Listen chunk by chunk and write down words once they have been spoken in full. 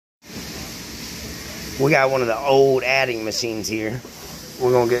We got one of the old adding machines here.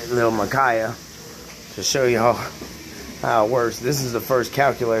 We're gonna get little Micaiah to show y'all how it works. This is the first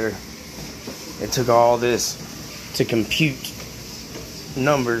calculator. It took all this to compute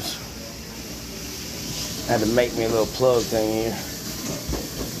numbers. I had to make me a little plug thing here.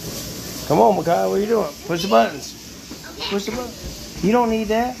 Come on, Micaiah, what are you doing? Push the buttons. Okay. Push the buttons. You don't need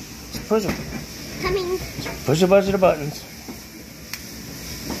that. Just push them. Coming. Push a bunch of the buttons.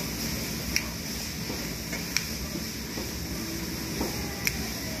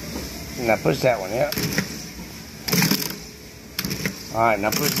 Now push that one, yeah. Alright, now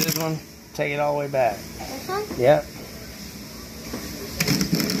push this one. Take it all the way back. This one? Yeah.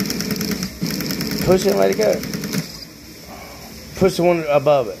 Push it and let it go. Push the one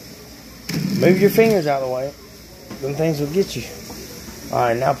above it. Move your fingers out of the way. Them things will get you.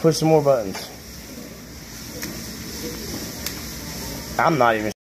 Alright, now push some more buttons. I'm not even